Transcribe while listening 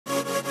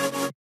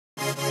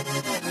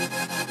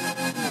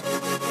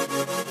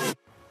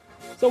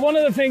So one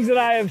of the things that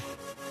I have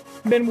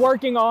been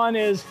working on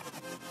is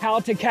how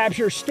to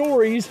capture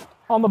stories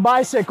on the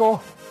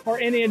bicycle or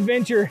any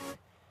adventure.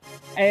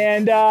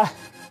 And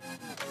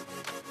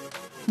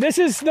this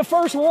is the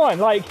first one.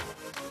 Like,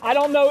 I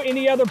don't know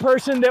any other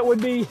person that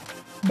would be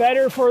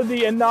better for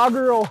the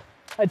inaugural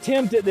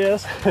attempt at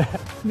this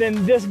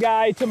than this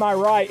guy to my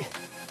right.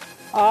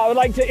 I would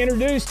like to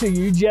introduce to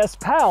you Jess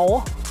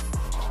Powell.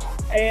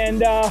 And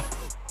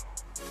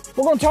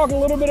we're going to talk a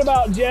little bit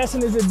about Jess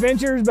and his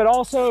adventures, but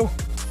also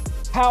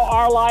how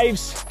our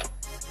lives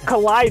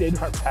collided.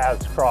 Our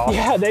paths crossed.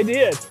 Yeah, they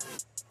did.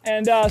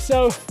 And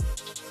so,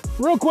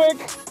 real quick,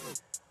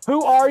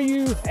 who are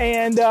you?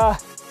 And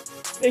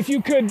if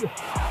you could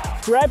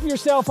wrap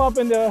yourself up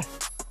into,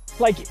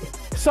 like,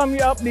 sum you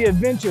up the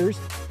adventures,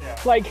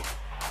 like,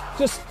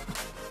 just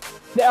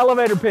the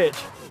elevator pitch.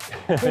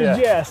 Who's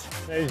Jess?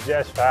 My name's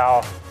Jess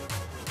Powell.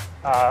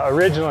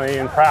 Originally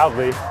and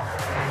proudly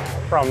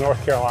from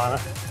North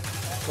Carolina,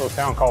 a little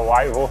town called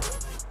Whiteville,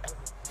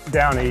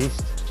 down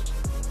east.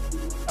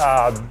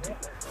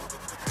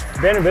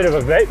 Been a bit of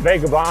a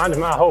vagabond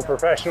my whole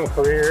professional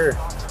career.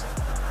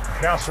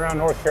 Bounced around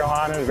North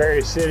Carolina in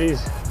various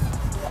cities.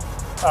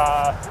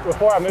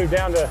 Before I moved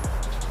down to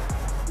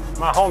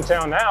my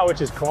hometown now,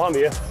 which is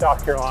Columbia,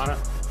 South Carolina,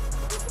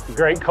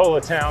 great cola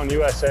town,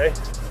 USA.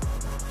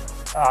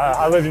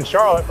 I lived in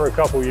Charlotte for a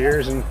couple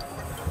years and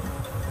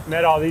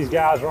met all these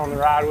guys we're on the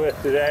ride with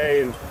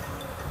today, and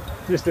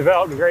just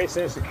developed a great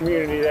sense of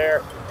community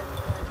there.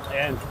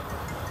 And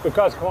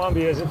because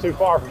Columbia isn't too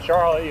far from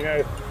Charlotte, you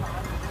know,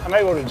 I'm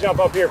able to jump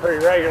up here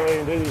pretty regularly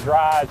and do these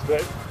rides.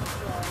 But,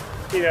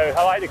 you know,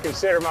 I like to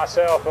consider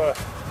myself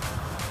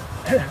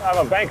I'm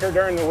a banker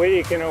during the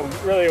week and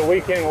really a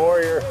weekend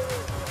warrior.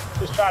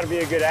 Just try to be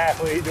a good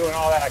athlete, doing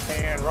all that I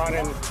can,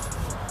 running,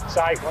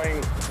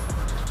 cycling,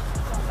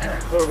 a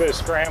little bit of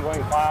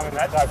scrambling, climbing,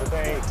 that type of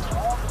thing.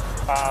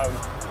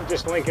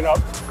 Just linking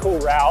up cool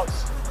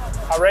routes.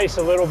 I race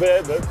a little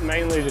bit, but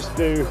mainly just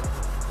do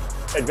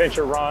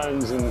adventure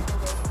runs and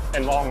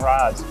long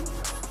rides.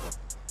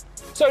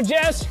 So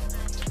Jess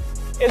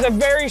is a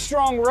very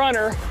strong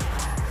runner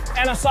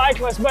and a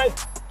cyclist, but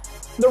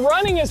the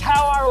running is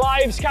how our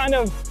lives kind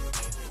of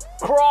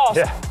crossed.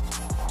 Yeah.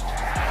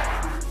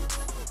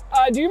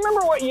 Do you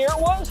remember what year it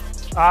was?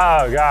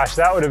 Oh gosh,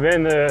 that would have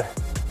been the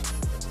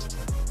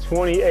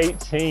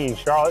 2018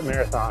 Charlotte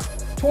Marathon.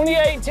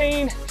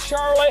 2018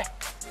 Charlotte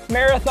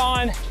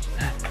Marathon.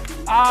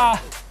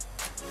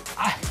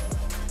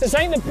 To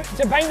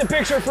paint the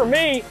picture for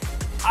me,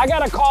 I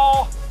got a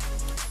call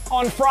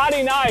on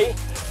Friday night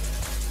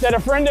that a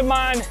friend of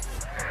mine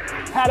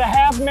had a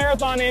half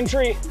marathon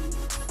entry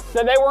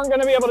that they weren't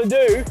going to be able to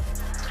do.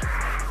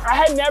 I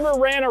had never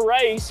ran a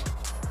race.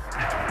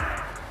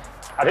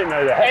 I didn't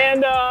know that.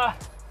 And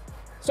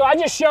so I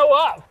just show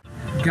up.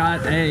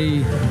 Got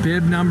a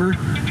bib number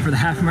for the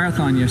half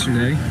marathon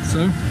yesterday,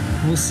 so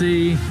we'll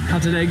see how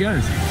today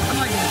goes.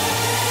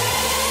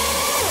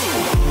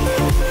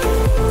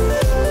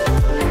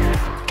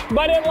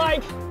 But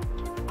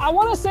I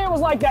want to say it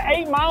was like the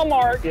 8-mile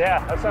mark.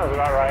 Yeah, that sounds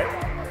about right.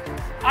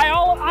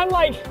 I'm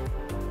like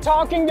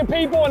talking to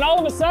people, and all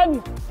of a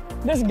sudden,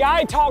 this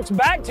guy talks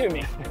back to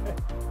me.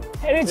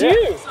 And it's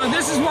you. So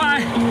this is why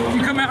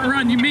you come out and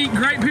run. You meet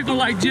great people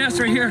like Jess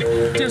right here.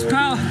 Jess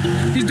Powell.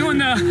 He's doing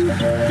the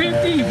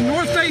 50,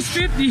 North Face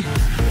 50.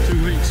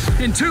 2 weeks.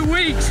 In 2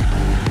 weeks.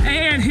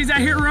 And he's out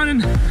here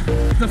running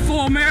the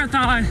full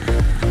marathon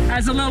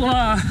as a little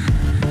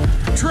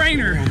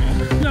trainer,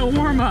 little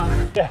warm up.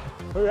 Yeah,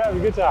 we were having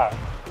a good time.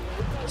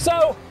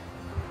 So,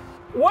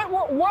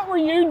 what were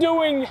you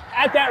doing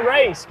at that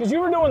race? Because you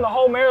were doing the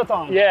whole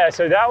marathon. Yeah,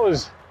 so that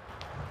was,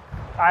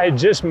 I had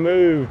just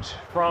moved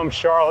from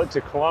Charlotte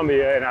to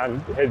Columbia, and I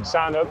had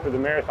signed up for the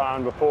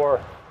marathon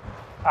before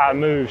I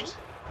moved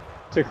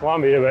to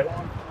Columbia, but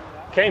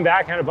came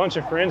back, had a bunch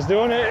of friends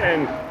doing it,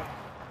 and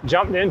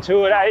jumped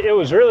into it. It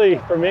was really,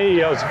 for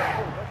me, I was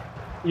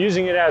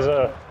using it as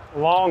a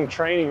long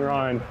training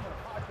run.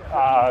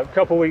 A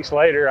couple weeks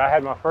later, I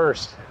had my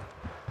first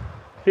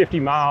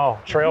 50-mile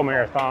trail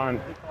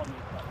marathon,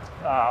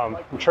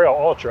 trail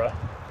ultra,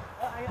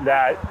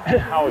 that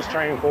I was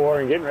training for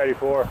and getting ready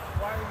for.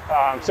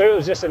 So it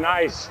was just a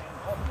nice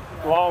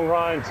long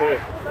run to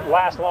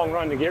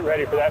get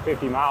ready for that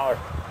 50-miler.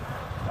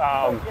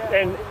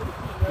 And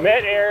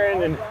met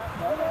Aaron, and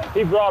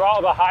he brought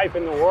all the hype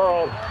in the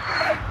world,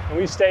 and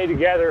we stayed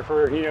together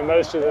for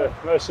most of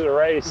the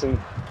race, and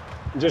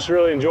just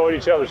really enjoyed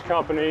each other's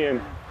company,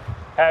 and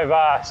have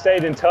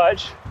stayed in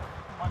touch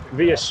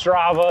via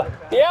Strava.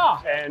 Yeah.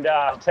 And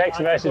text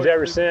message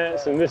ever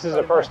since. And this is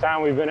the first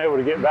time we've been able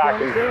to get back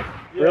and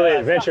really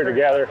adventure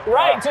together.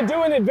 Right, to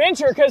do an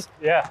adventure, because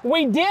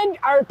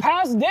our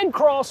paths did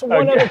cross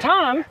one other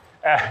time,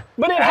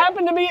 but it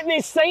happened to be at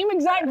the same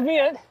exact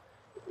event.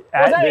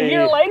 Was that a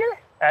year later?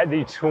 At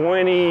the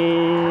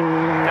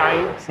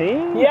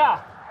 2019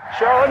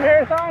 Charlotte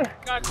Marathon.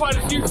 Got quite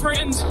a few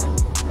friends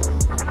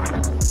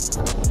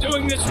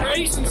doing this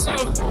race, and so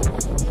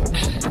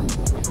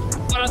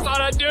what I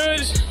thought I'd do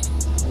is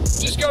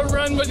just go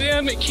run with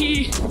them at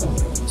key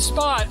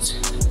spots.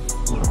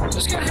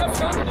 Just gonna have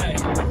fun today.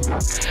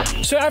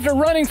 So after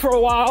running for a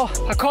while,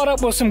 I caught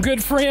up with some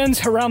good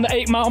friends around the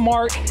 8 mile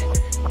mark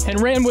and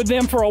ran with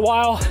them for a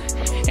while.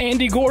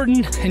 Andy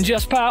Gordon and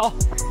Jess Powell.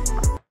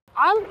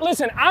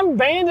 Listen, I'm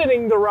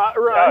abandoning the run.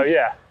 Oh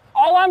yeah.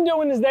 All I'm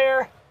doing is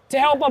there to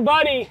help a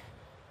buddy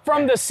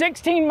from the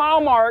 16 mile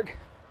mark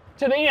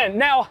to the end.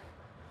 Now,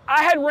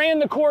 I had ran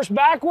the course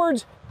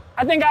backwards.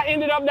 I think I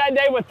ended up that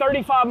day with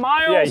 35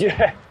 miles.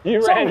 Yeah,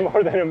 you ran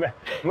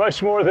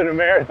much more than a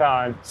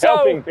marathon,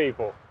 helping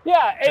people.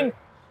 Yeah,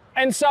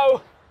 and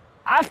so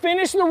I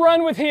finished the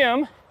run with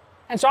him,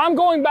 and so I'm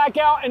going back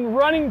out and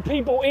running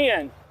people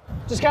in,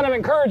 just kind of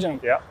encourage them.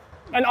 Yeah.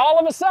 And all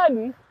of a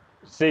sudden,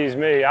 sees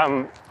me,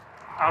 I'm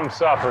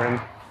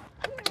suffering.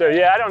 So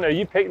yeah, I don't know,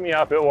 you picked me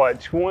up at what,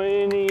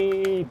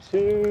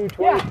 22,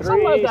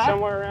 23, like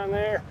somewhere around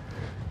there.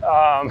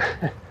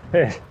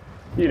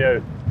 You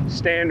know,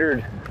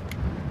 standard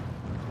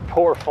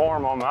poor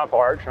form on my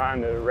part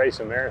trying to race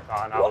a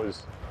marathon. I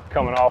was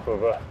coming off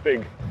of a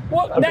big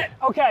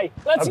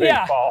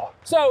fall.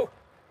 So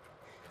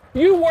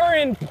you were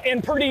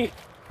in pretty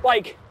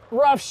like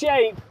rough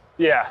shape.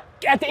 Yeah.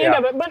 At the end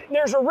of it, but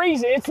there's a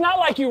reason. It's not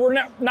like you were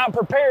not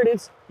prepared.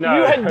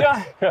 You had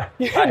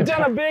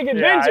done a big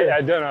adventure. Yeah,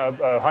 I'd done a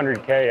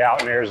 100K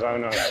out in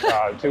Arizona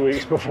 2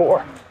 weeks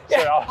before.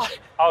 So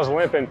I was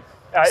limping.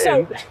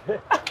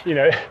 You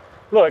know,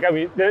 look, I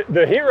mean,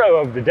 the hero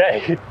of the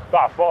day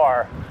by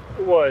far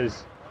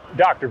was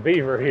Dr.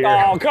 Beaver here.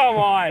 Oh, come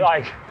on.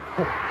 Like,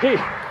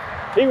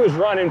 he was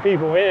running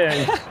people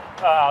in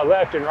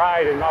left and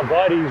right, and my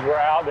buddies were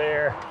out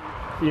there,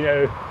 you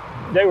know,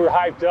 they were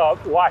hyped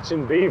up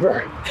watching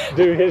Beaver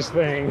do his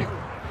thing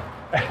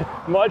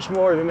much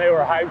more than they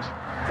were hyped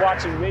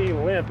watching me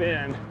limp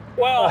in.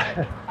 Well,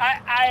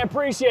 I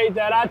appreciate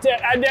that. I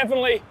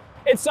definitely,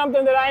 it's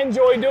something that I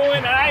enjoy doing,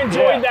 and I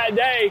enjoyed that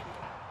day.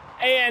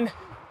 And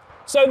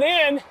so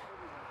then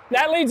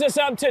that leads us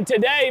up to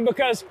today,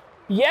 because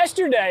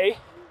yesterday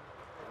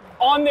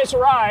on this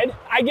ride,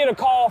 I get a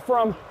call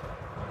from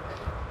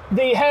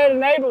the head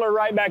enabler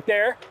right back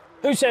there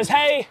who says,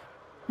 hey,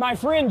 my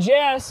friend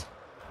Jess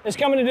is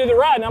coming to do the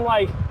ride. And I'm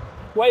like,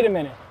 wait a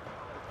minute,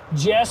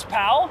 Jess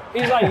Powell?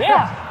 He's like,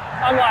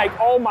 yeah. I'm like,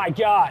 oh my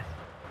God.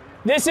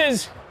 This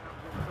is,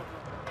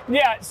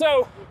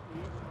 so,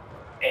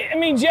 I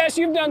mean, Jess,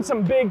 you've done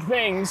some big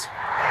things.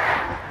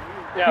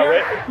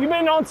 Yeah, you've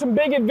been on some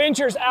big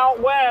adventures out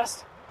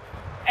west,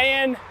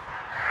 and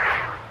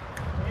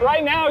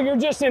right now you're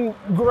just in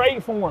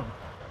great form.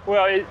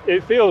 Well,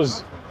 it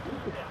feels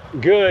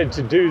good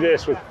to do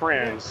this with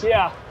friends.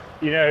 Yeah.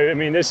 You know, I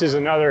mean, this is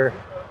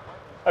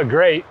a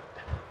great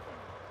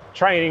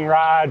training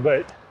ride,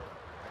 but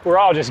we're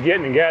all just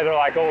getting together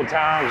like old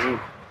times and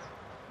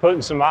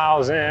putting some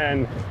miles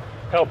in,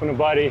 helping a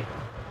buddy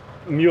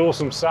mule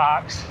some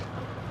socks.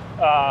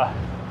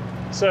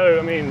 So,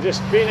 I mean,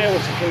 just being able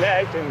to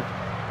connect, and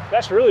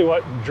that's really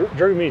what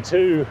drew me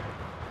to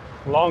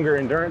longer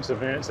endurance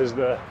events, is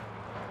the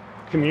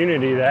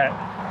community that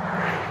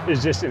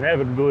is just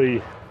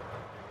inevitably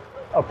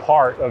a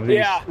part of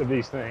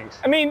these things.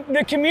 I mean,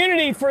 the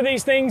community for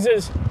these things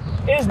is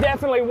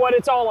definitely what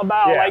it's all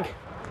about. Yeah. Like,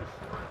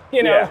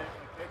 you know,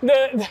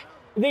 the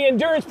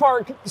endurance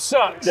part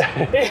sucks.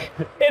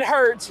 it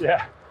hurts.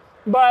 Yeah.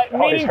 But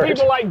Always meeting hurts.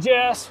 people like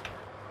Jess,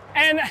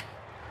 and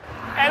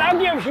I'll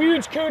give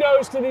huge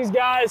kudos to these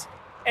guys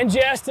and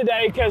Jess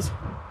today, because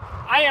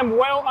I am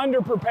well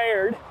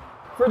underprepared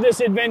for this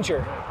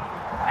adventure.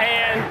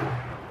 And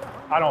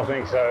I don't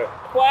think so.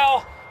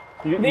 well,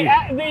 the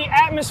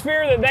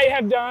atmosphere that they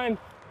have done,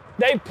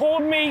 they've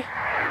pulled me,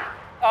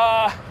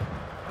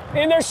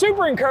 and they're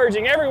super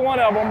encouraging, every one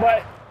of them,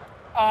 but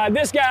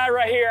this guy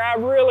right here, I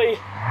really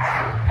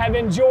have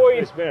enjoyed.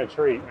 It's been a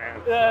treat,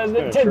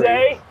 man.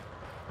 Today.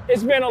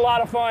 It's been a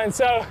lot of fun.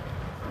 So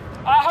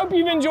I hope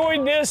you've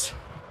enjoyed this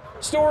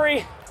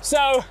story.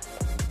 So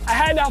I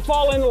had to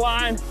fall in the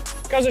line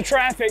because of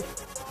traffic,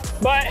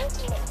 but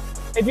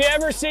if you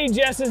ever see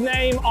Jess's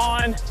name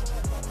on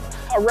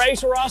a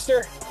race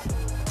roster,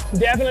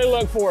 definitely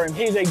look for him.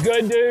 He's a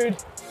good dude,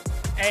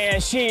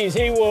 and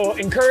he will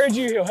encourage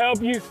you, he'll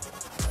help you,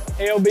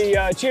 he'll be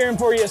cheering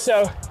for you.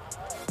 So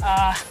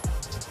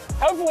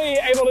hopefully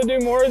able to do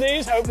more of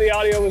these. Hope the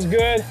audio was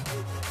good.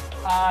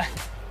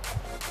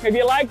 If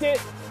you liked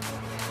it,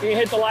 you can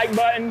hit the like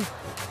button.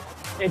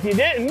 If you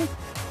didn't,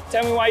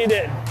 tell me why you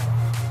didn't.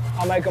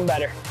 I'll make them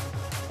better.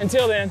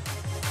 Until then,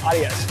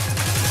 adios.